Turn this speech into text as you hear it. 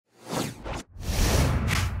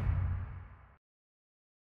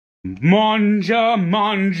Manja,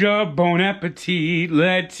 manja, bon appetit,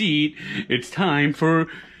 let's eat. It's time for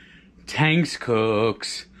Tank's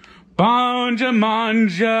Cooks. Manja,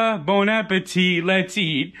 manja, bon appetit, let's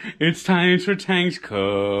eat. It's time for Tank's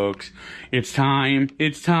Cooks. It's time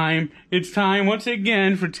once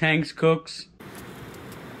again for Tank's Cooks.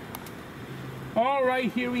 All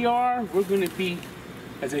right, here we are. We're gonna be,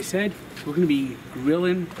 as I said, we're gonna be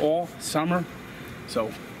grilling all summer.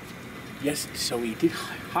 So we did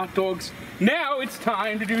hot dogs. Now it's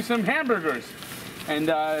time to do some hamburgers.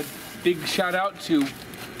 And big shout out to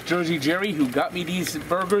Jersey Jerry who got me these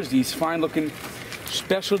burgers, these fine looking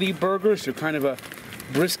specialty burgers. They're kind of a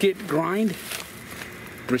brisket grind.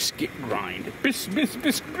 Brisket grind.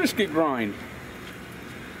 Brisket grind.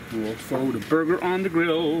 We'll throw the burger on the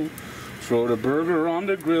grill. Throw the burger on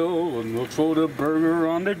the grill. And we'll throw the burger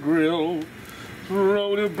on the grill.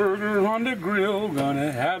 Throw the burger on the grill.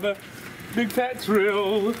 Gonna have a big fat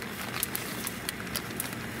thrill. All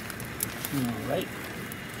right.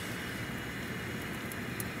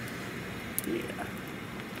 Yeah.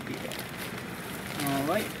 All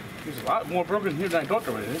right. There's a lot more burgers here than I thought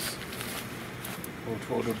there was. We'll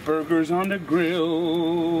throw the burgers on the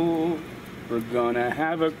grill. We're gonna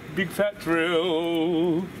have a big fat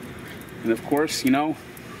thrill. And of course, you know,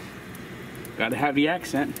 gotta have the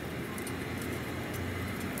accent.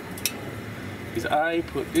 Because I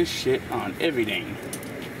put this shit on everything.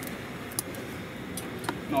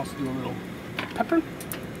 And also do a little pepper.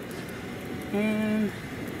 And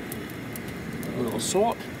a little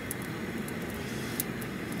salt.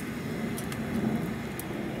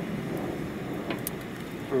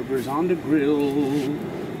 Burgers on the grill.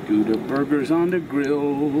 Do the burgers on the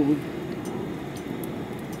grill.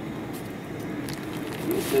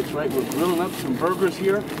 Yes, that's right, we're grilling up some burgers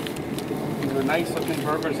here. These are nice looking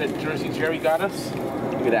burgers that Jersey Jerry got us.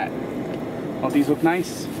 Look at that. Oh, these look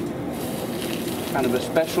nice. Kind of a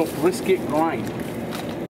special brisket grind.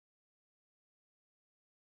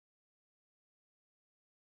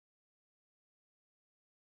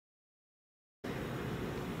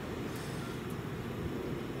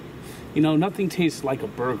 You know, nothing tastes like a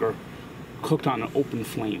burger cooked on an open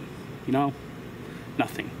flame. You know?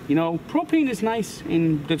 Nothing. You know, propane is nice,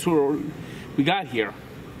 and that's what we got here.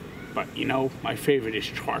 But, you know, my favorite is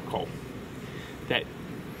charcoal. That,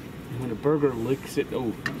 when a burger licks it,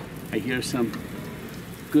 oh, I hear some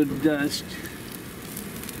good dust.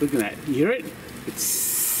 Look at that. You hear it? It's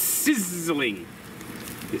sizzling.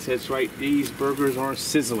 Yes, that's right. These burgers are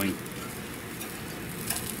sizzling.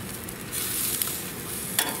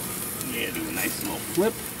 Yeah, do a nice little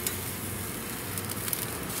flip.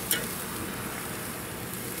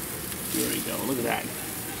 There we go. Look at that.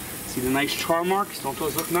 See the nice char marks? Don't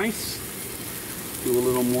those look nice? Do a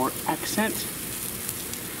little more accent.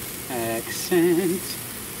 Accent.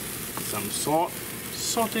 Some salt.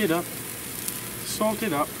 Salt it up. Salt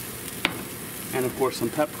it up. And of course some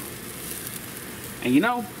pepper. And you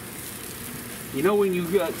know when you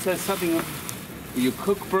said something, when you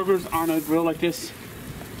cook burgers on a grill like this,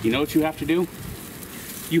 you know what you have to do?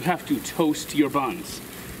 You have to toast your buns.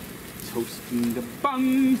 Toasting the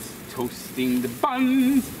buns. Toasting the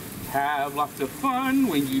buns. Have lots of fun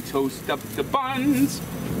when you toast up the buns.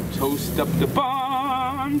 Toast up the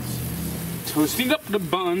buns. Toasting up the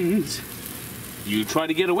buns. You try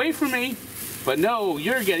to get away from me, but no,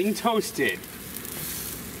 you're getting toasted.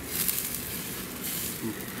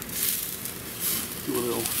 Do a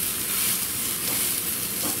little.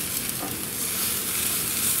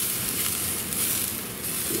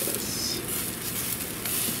 Yes.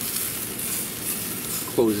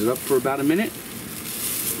 Close it up for about a minute.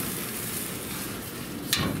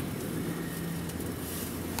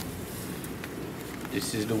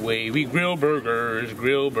 This is the way we grill burgers,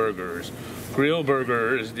 grill burgers, grill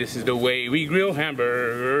burgers. This is the way we grill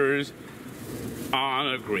hamburgers on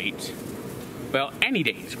a grate. Well, any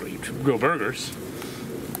day is great to grill burgers.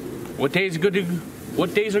 What days are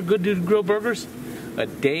good to grill burgers? A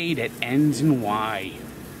day that ends in Y.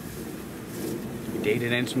 A day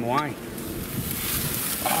that ends in Y.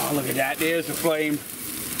 Oh, look at that. There's the flame.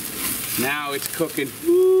 Now it's cooking.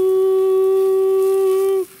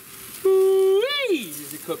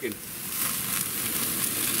 Cooking.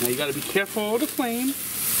 Now you got to be careful of the flame.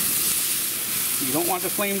 You don't want the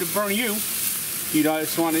flame to burn you. You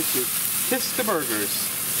just want it to kiss the burgers.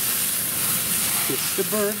 Kiss the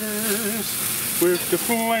burgers with the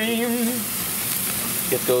flame.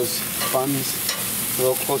 Get those buns a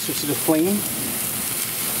little closer to the flame.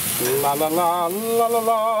 La la la la la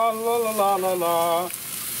la la la la la.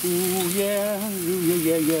 Ooh yeah, ooh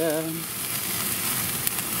yeah, yeah, yeah.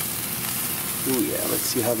 Ooh yeah, let's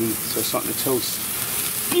see how these are starting to toast.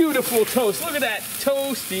 beautiful toast. Look at that,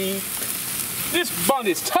 toasting. This bun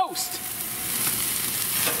is toast.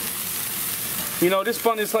 You know, this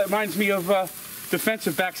bun reminds me of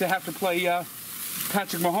defensive backs that have to play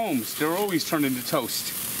Patrick Mahomes. They're always turned into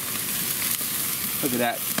toast. Look at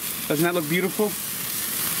that. Doesn't that look beautiful?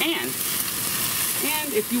 And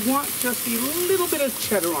if you want just a little bit of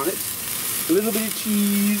cheddar on it, a little bit of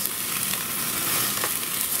cheese,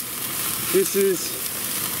 this is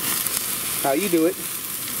how you do it.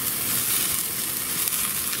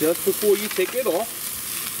 Just before you take it off,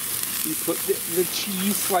 you put the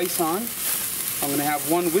cheese slice on. I'm going to have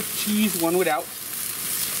one with cheese, one without.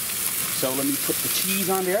 So let me put the cheese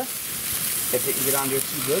on there. It didn't get on there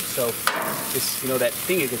too good, so this, you know, that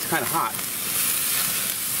thing, it gets kind of hot.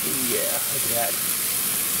 Yeah, look at that.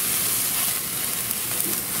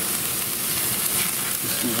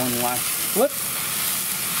 Just do one last flip.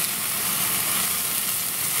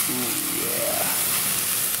 Ooh, yeah.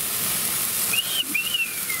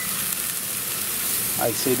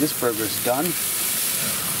 I say this burger's done.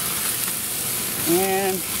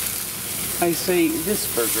 And I say this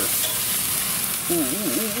burger. Ooh,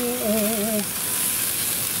 ooh, ooh,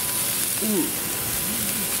 ooh.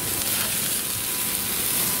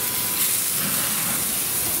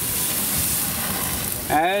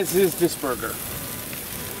 As is this burger.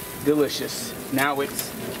 Delicious. Now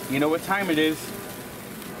it's, you know what time it is?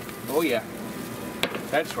 Oh yeah,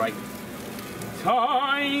 that's right.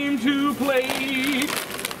 Time to plate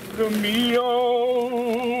the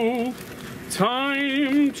meal.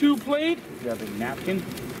 Time to plate. Grab a napkin.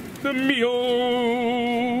 The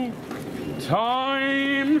meal.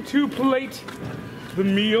 Time to plate the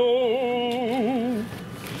meal.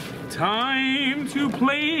 Time to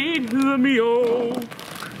plate the meal.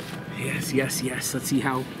 Yes, yes, yes. Let's see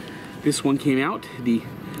how this one came out. The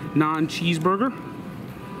non-cheeseburger.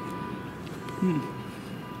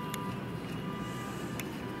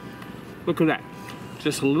 Look at that.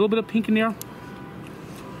 Just a little bit of pink in there.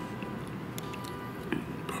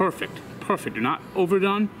 Perfect, perfect. They're not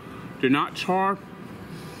overdone. They're not charred.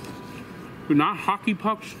 They're not hockey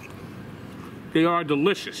pucks. They are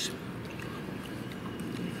delicious.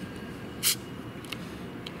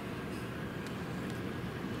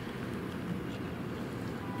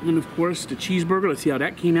 And of course, the cheeseburger. Let's see how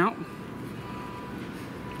that came out.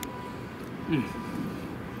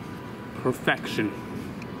 Perfection.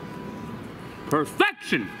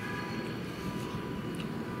 Perfection!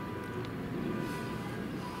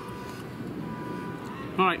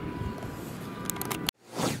 All right.